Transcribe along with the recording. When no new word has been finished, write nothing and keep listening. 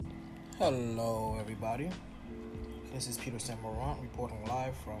Hello, everybody. This is Peter Saint-Laurent reporting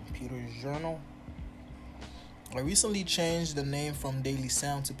live from Peter's Journal. I recently changed the name from Daily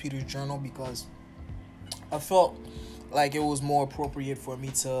Sound to Peter's Journal because I felt like it was more appropriate for me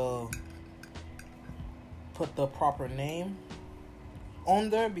to put the proper name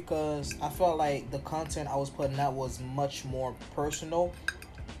on there because I felt like the content I was putting out was much more personal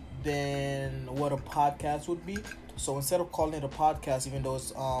than what a podcast would be. So instead of calling it a podcast, even though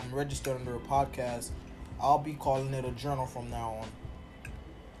it's registered under a podcast, I'll be calling it a journal from now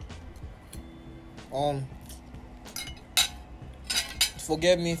on.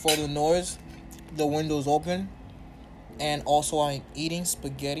 Forgive me for the noise. The window's open, and also I'm eating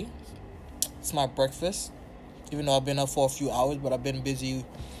spaghetti. It's my breakfast. Even though I've been up for a few hours, but I've been busy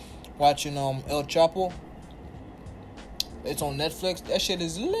watching El Chapo. It's on Netflix. That shit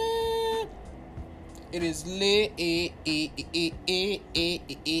is lit. It is lit.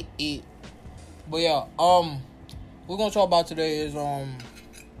 But yeah, we're gonna talk about today is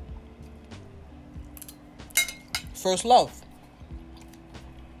first love.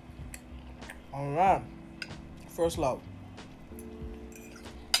 Alright. First love.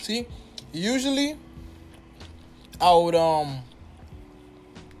 See, usually I would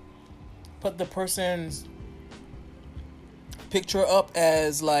put the person's picture up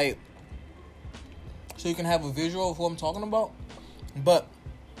as like so you can have a visual of who I'm talking about. But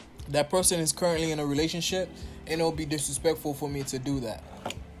that person is currently in a relationship, and it'll be disrespectful for me to do that.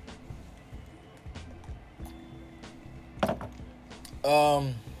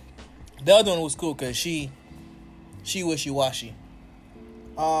 The other one was cool because she wishy-washy.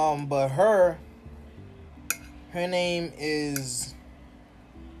 But her name is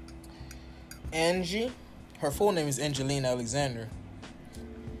Angie. Her full name is Angeline Alexander.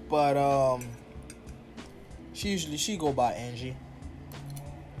 But she go by Angie.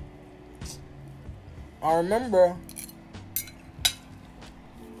 I remember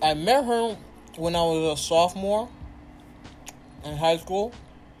I met her when I was a sophomore in high school,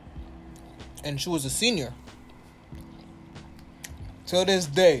 and she was a senior. To this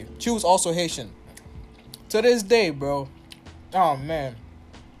day, she was also Haitian. To this day, bro. Oh man.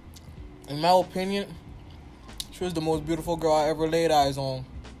 In my opinion, she was the most beautiful girl I ever laid eyes on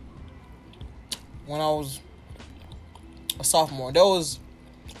when I was a sophomore. That was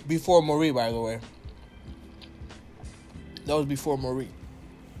before Marie, by the way. That was before Marie.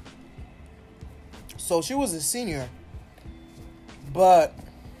 So she was a senior. But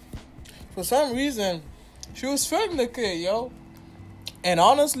for some reason, she was feeling the kid, yo. And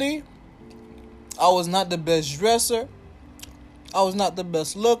honestly, I was not the best dresser. I was not the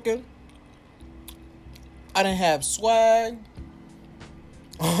best looking. I didn't have swag.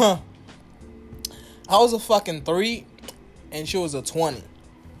 I was a fucking 3 and she was a 20.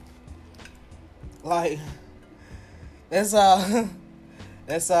 Like, that's how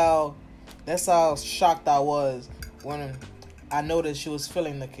shocked I was when I noticed she was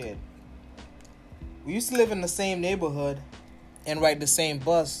feeling the kid. We used to live in the same neighborhood and ride the same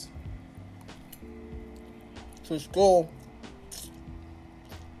bus to school.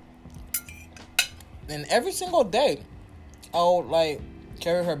 And every single day, I would like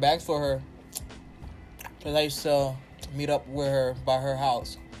carry her bags for her, because I used to meet up with her by her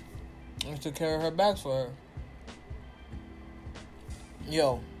house. I used to carry her bags for her.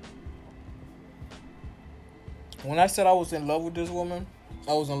 Yo, when I said I was in love with this woman,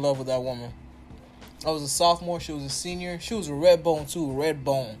 I was in love with that woman. I was a sophomore, she was a senior. She was a red bone too, red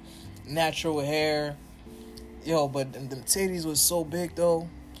bone. Natural hair. Yo, but them titties was so big though.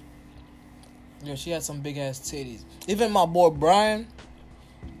 Yo, she had some big ass titties. Even my boy Brian,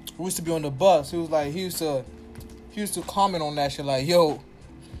 who used to be on the bus, he used to comment on that shit like, yo,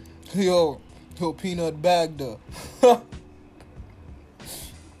 peanut bag though.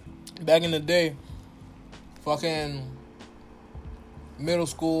 Back in the day, fucking middle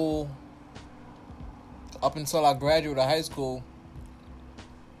school, up until I graduated high school,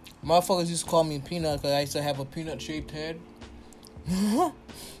 motherfuckers used to call me Peanut because I used to have a peanut-shaped head. That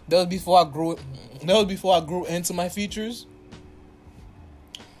was before I grew into my features.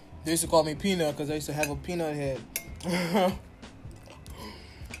 They used to call me Peanut because I used to have a peanut head.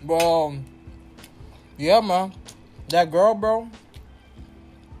 But yeah, man, that girl, bro,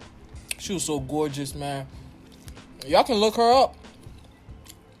 she was so gorgeous, man. Y'all can look her up.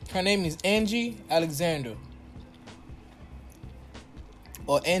 Her name is Angie Alexander.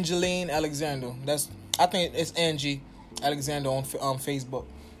 Or Angeline Alexander. I think it's Angie Alexander on Facebook.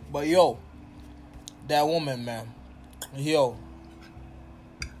 But yo, that woman, man. Yo.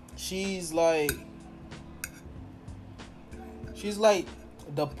 She's like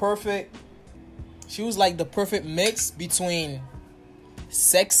the perfect. She was like the perfect mix between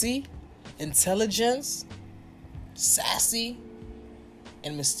sexy, intelligence, sassy,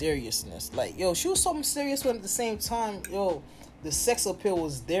 and mysteriousness. Like, yo, she was so mysterious, but at the same time, yo, the sex appeal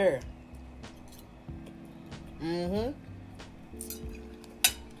was there. And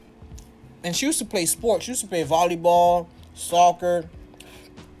she used to play sports. She used to play volleyball, soccer.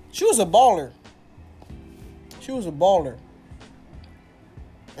 She was a baller.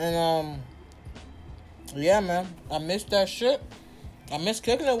 And yeah, man, I miss that shit. I miss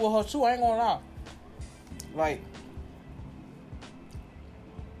kicking it with her too. I ain't gonna lie. Like,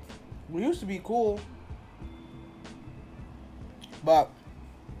 we used to be cool, but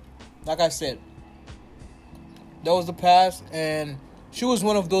like I said, that was the past, and she was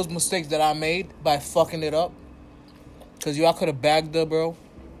one of those mistakes that I made by fucking it up. Cause I could have bagged her, bro.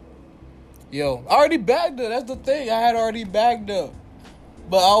 Yo, I already bagged her. That's the thing. I had already bagged her,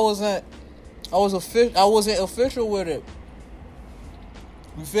 but I wasn't official with it.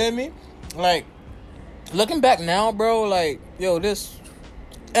 You feel me? Like, looking back now, bro. Like, yo,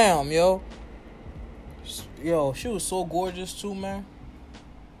 yo, she was so gorgeous too, man.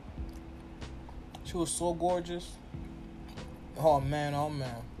 She was so gorgeous. Oh man.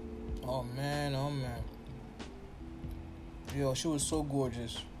 Yo, she was so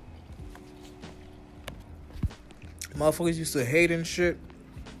gorgeous. Motherfuckers used to hate and shit.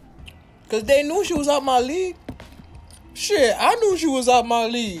 Cause they knew she was out my league. Shit, I knew she was out my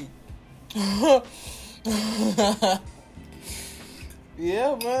league.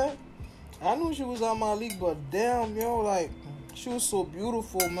 Yeah, man. I knew she was out my league, but damn, yo, like, she was so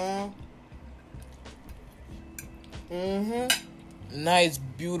beautiful, man. Nice,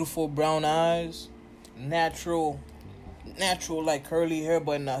 beautiful brown eyes. Natural like curly hair,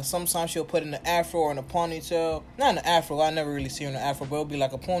 but sometimes she'll put in the afro or in a ponytail. Not in the afro, I never really see her in the afro, but it'll be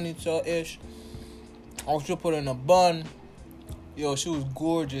like a ponytail-ish. Or she'll put it in a bun. Yo, she was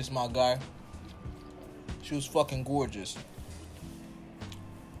gorgeous, my guy. She was fucking gorgeous.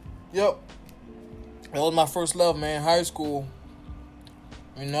 Yep. That was my first love, man. High school.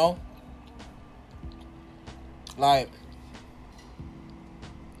 You know? Like,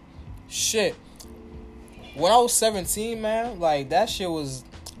 shit. When I was 17, man, like, that shit was,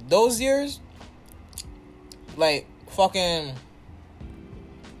 those years, like, fucking,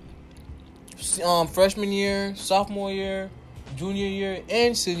 freshman year, sophomore year, junior year,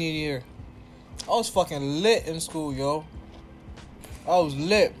 and senior year. I was fucking lit in school, yo. I was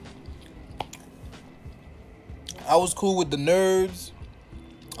lit. I was cool with the nerds.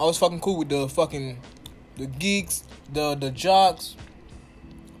 I was fucking cool with the geeks, the jocks.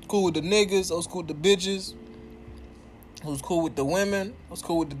 Cool with the niggas. I was cool with the bitches. I was cool with the women. I was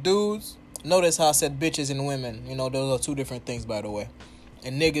cool with the dudes. Notice how I said bitches and women. You know, those are two different things, by the way.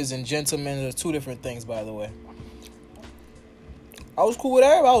 And niggas and gentlemen are two different things, by the way. I was cool with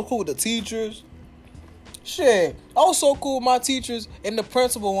everybody. I was cool with the teachers. Shit. I was so cool with my teachers and the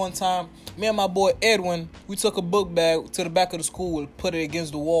principal one time. Me and my boy Edwin, we took a book bag to the back of the school and put it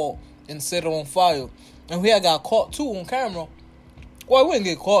against the wall and set it on fire. And we had got caught too on camera. Well, we didn't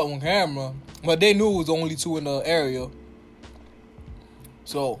get caught on camera, but they knew it was only two in the area.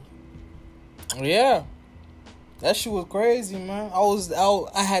 So, yeah, that shit was crazy, man. I was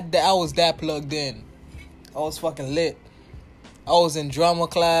that plugged in. I was fucking lit. I was in drama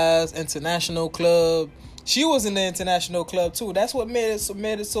class, international club. She was in the international club too. That's what made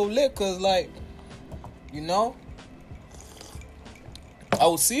it so lit. Cause, like, you know, I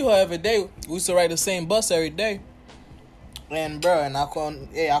would see her every day. We used to ride the same bus every day. And I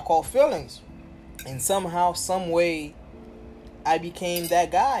caught feelings. And somehow, some way, I became that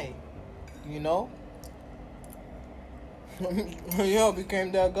guy. You know? Yeah, I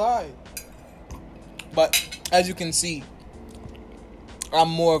became that guy. But as you can see, I'm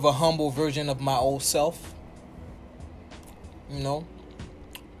more of a humble version of my old self. You know?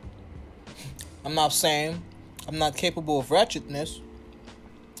 I'm not saying I'm not capable of ratchetness.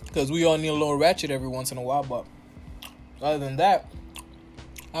 Because we all need a little ratchet every once in a while. But other than that,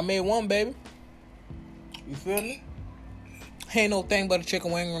 I made one, baby. You feel me? Ain't no thing but a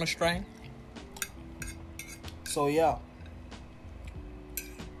chicken wing on a string. So, yeah.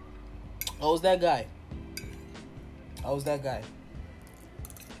 I was that guy.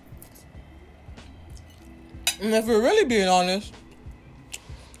 And if we're really being honest,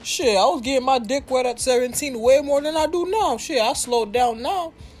 shit, I was getting my dick wet at 17 way more than I do now. Shit, I slowed down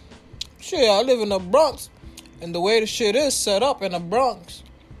now. Shit, I live in the Bronx. And the way the shit is set up in the Bronx,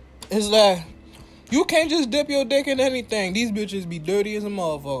 it's like, you can't just dip your dick in anything. These bitches be dirty as a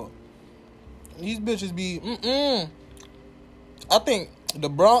motherfucker. These bitches be, I The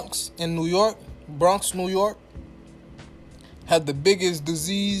Bronx in New York, Bronx, New York, had the biggest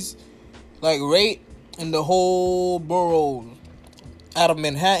disease rate in the whole borough. Out of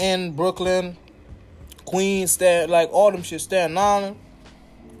Manhattan, Brooklyn, Queens, all them shit, Staten Island.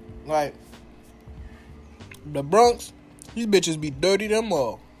 Like, the Bronx, these bitches be dirty them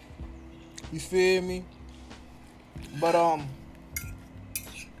all. You feel me? But,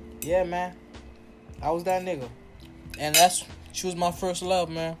 yeah, man. I was that nigga. And she was my first love,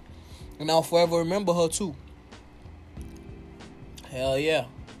 man. And I'll forever remember her, too. Hell yeah.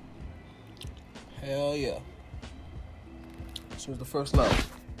 Hell yeah. She was the first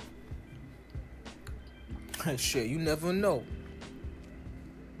love. Shit, you never know.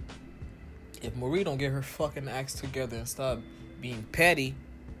 If Marie don't get her fucking acts together and stop being petty,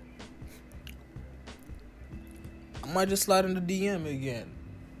 I might just slide in the DM again.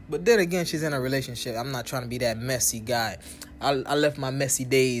 But then again, she's in a relationship. I'm not trying to be that messy guy. I left my messy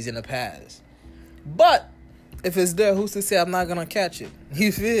days in the past. But if it's there, who's to say I'm not gonna catch it?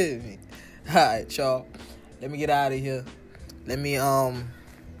 You feel me? Alright, y'all. Let me get out of here. Let me I'm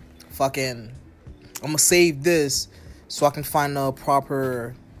gonna save this so I can find a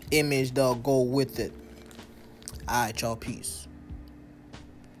proper image that'll go with it. Alright, y'all. Peace.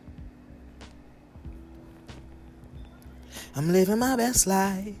 I'm living my best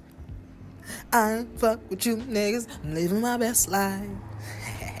life. I ain't fuck with you niggas. I'm living my best life.